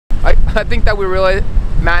I think that we really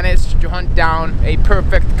managed to hunt down a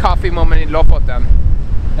perfect coffee moment in Lofoten.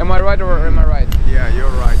 Am I right or am I right? Yeah, you're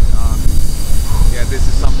right. Yeah, this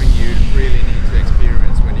is something you really need to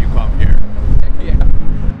experience when you come here. Yeah.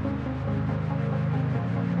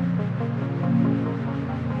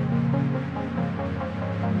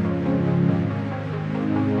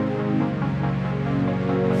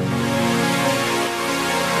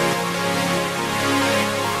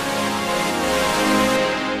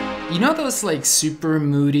 You know those like super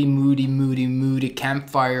moody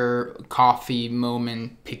campfire coffee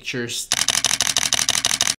moment pictures?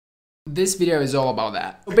 This video is all about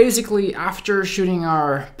that. Basically, after shooting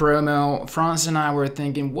our promo, Franz and I were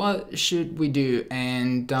thinking, what should we do?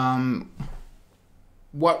 And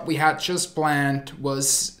what we had just planned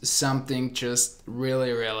was something just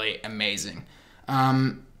really amazing.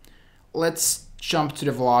 Let's jump to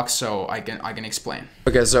the vlog so I can explain.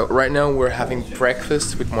 Okay, so right now we're having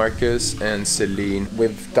breakfast with Marcus and Celine.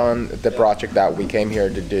 We've done the project that we came here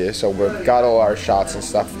to do, so we've got all our shots and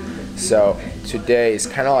stuff. So today is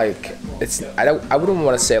kind of like, I wouldn't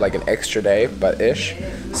want to say like an extra day, but ish.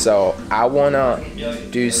 So I wanna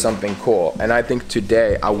do something cool, and I think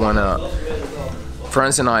today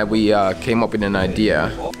Franz and I, we came up with an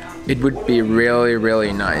idea. It would be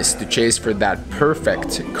really nice to chase for that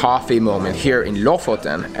perfect coffee moment here in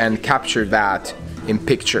Lofoten and capture that in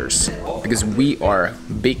pictures, because we are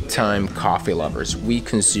big time coffee lovers. We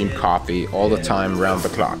consume coffee all the time, round the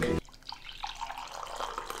clock.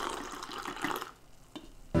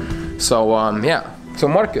 So yeah, so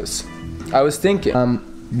Marcus, I was thinking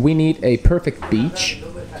we need a perfect beach.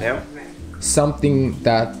 Yeah. Something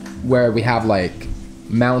that where we have like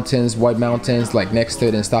mountains, white mountains like next to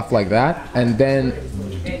it and stuff like that. And then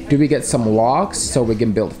do we get some logs so we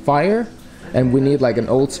can build fire? And we need like an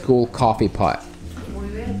old school coffee pot.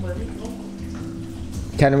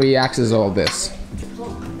 Can we access all this?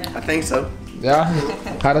 I think so. Yeah?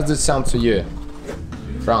 How does it sound to you,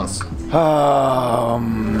 Franz?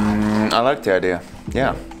 I like the idea.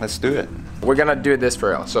 Yeah, let's do it. We're gonna do this for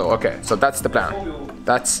real. So okay, so that's the plan.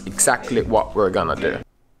 That's exactly what we're gonna do.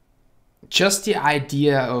 Just the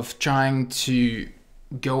idea of trying to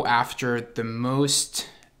go after the most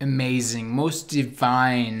amazing, most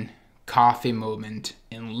divine coffee moment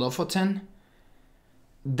in Lofoten,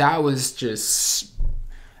 that was just,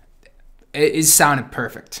 it sounded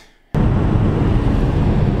perfect.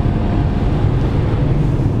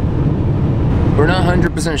 We're not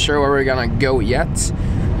 100% sure where we're gonna go yet,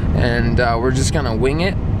 and we're just gonna wing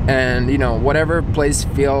it, and you know, whatever place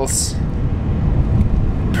feels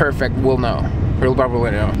perfect, we'll know. We'll probably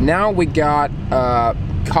know. Now we got a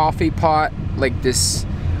coffee pot, like this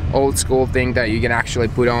old school thing that you can actually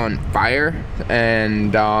put on fire,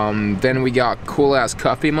 and then we got cool ass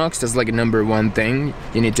coffee mugs. That's like a #1 thing.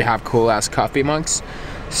 You need to have cool ass coffee mugs.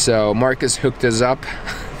 So Marcus hooked us up,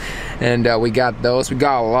 and we got those. We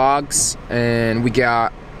got logs, and we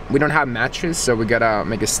don't have matches, so we gotta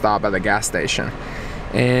make a stop at the gas station.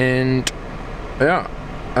 And yeah,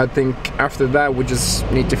 I think after that we just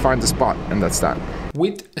need to find the spot, and that's that.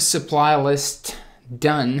 With a supply list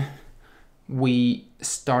done, we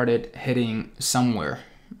started heading somewhere.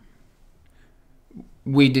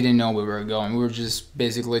 We didn't know where we were going. We were just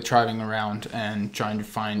basically driving around and trying to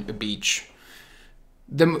find a beach.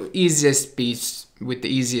 The easiest beach with the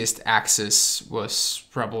easiest access was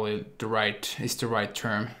probably the right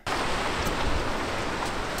term.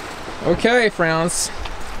 Okay, Franz.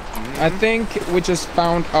 I think we just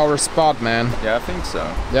found our spot, man. Yeah, I think so.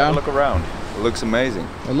 Yeah. Look around. It looks amazing.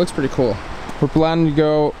 It looks pretty cool. We're planning to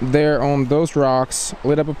go there on those rocks,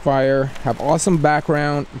 lit up a fire, have awesome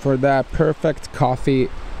background for that perfect coffee,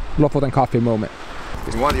 Lofoten coffee moment.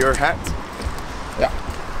 You want your hat? Yeah.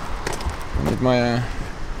 With my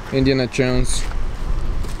Indiana Jones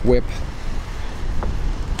whip.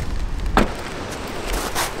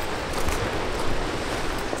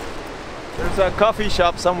 There's a coffee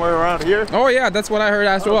shop somewhere around here. Oh yeah, that's what I heard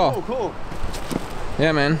as well. Oh, cool.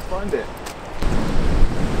 Yeah, man. Let's find it.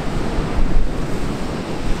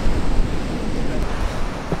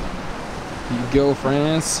 You go,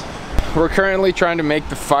 France. We're currently trying to make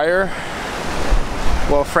the fire.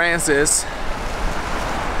 Well, France is.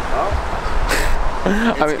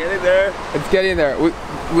 It's getting there. It's getting there.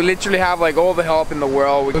 We literally have like all the help in the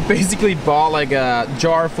world. We basically bought like a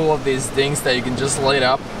jar full of these things that you can just light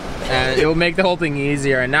up, and it'll make the whole thing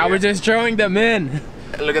easier. And now we're just throwing them in.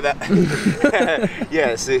 Look at that.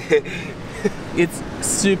 Yes. It's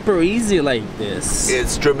super easy like this.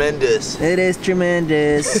 It's tremendous. It is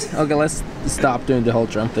tremendous. Okay, let's stop doing the whole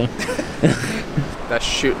drum thing. That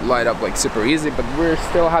should light up like super easy, but we're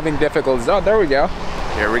still having difficulties. Oh, there we go.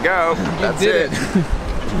 Here we go. That's did it.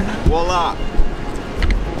 Voila.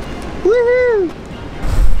 Woohoo!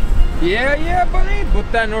 Yeah, buddy.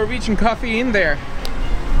 Put that Norwegian coffee in there.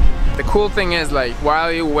 The cool thing is, like,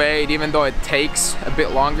 while you wait, even though it takes a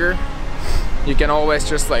bit longer, you can always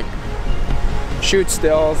just like shoot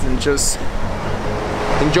stills and just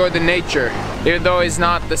enjoy the nature. Even though it's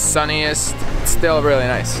not the sunniest, it's still really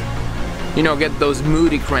nice. You know, get those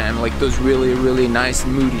moody cram, like those really, really nice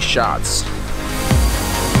moody shots.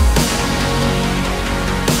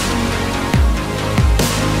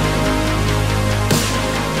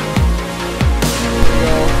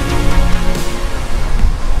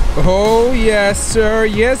 Oh yes sir,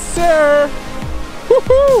 yes sir!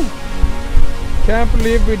 Woohoo! Can't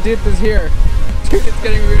believe we did this here. Dude, it's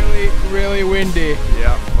getting really, really windy.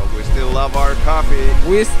 Yeah, but we still love our coffee.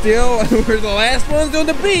 We're the last ones on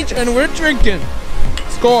the beach and we're drinking.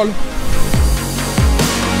 Skål!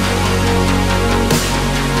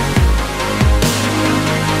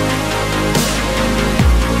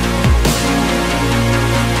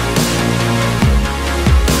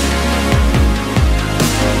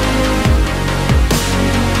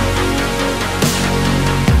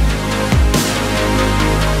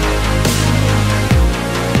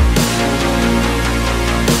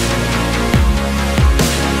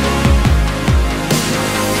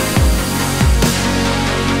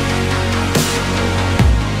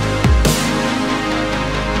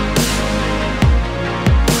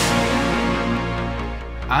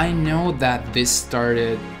 I know that this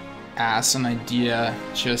started as an idea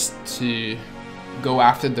just to go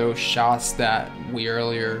after those shots that we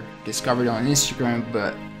earlier discovered on Instagram,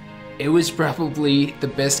 but it was probably the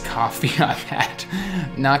best coffee I've had.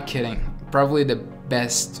 Not kidding. Probably the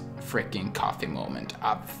best freaking coffee moment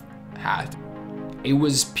I've had. It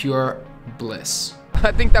was pure bliss.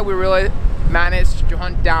 I think that we really managed to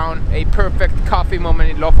hunt down a perfect coffee moment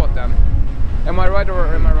in Lofoten. Am I right or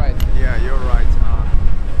am I right? Yeah, you're right.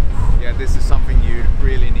 Yeah, this is something you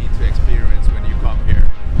really need to experience when you come here.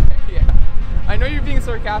 Yeah, I know you're being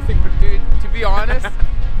sarcastic, but dude, to be honest,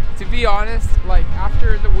 like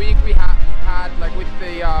after the week we had like with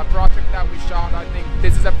the project that we shot, I think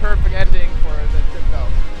this is a perfect ending for the trip though.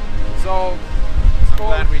 So, I'm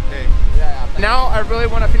glad we came. Yeah. Now I really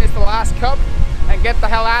want to finish the last cup and get the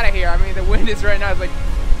hell out of here. I mean, the wind is right now is like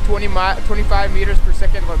 25 meters per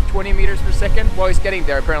second, about 20 meters per second. Well, it's getting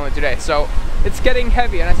there apparently today. So it's getting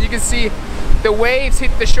heavy, and as you can see, the waves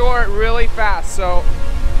hit the shore really fast. So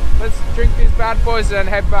let's drink these bad boys and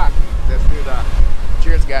head back. Let's do that.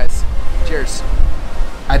 Cheers, guys. Cheers.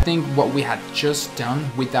 I think what we had just done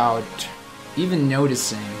without even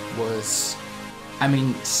noticing was, I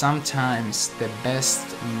mean, sometimes the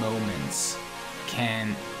best moments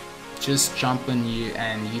can just jump on you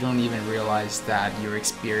and you don't even realize that you're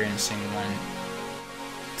experiencing one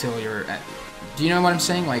till you're at, do you know what I'm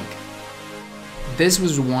saying? Like, this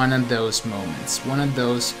was one of those moments, one of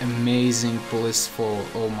those amazing, blissful,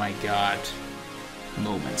 oh my god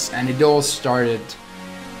moments. And it all started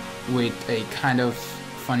with a kind of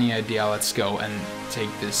funny idea, let's go and take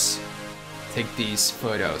these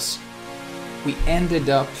photos. We ended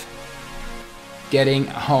up getting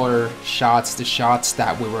our shots, the shots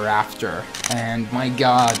that we were after, and my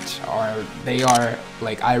god, they are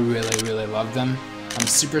like, I really love them. I'm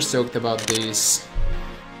super stoked about these.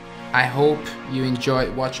 I hope you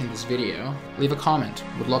enjoyed watching this video. Leave a comment,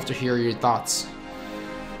 would love to hear your thoughts.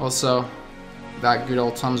 Also, that good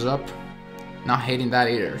old thumbs up, not hating that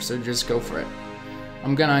either, so just go for it.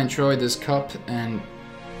 I'm gonna enjoy this cup and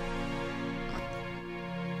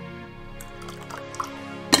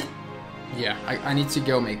yeah, I need to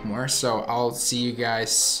go make more, so I'll see you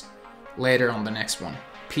guys later on the next one.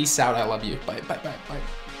 Peace out, I love you. Bye.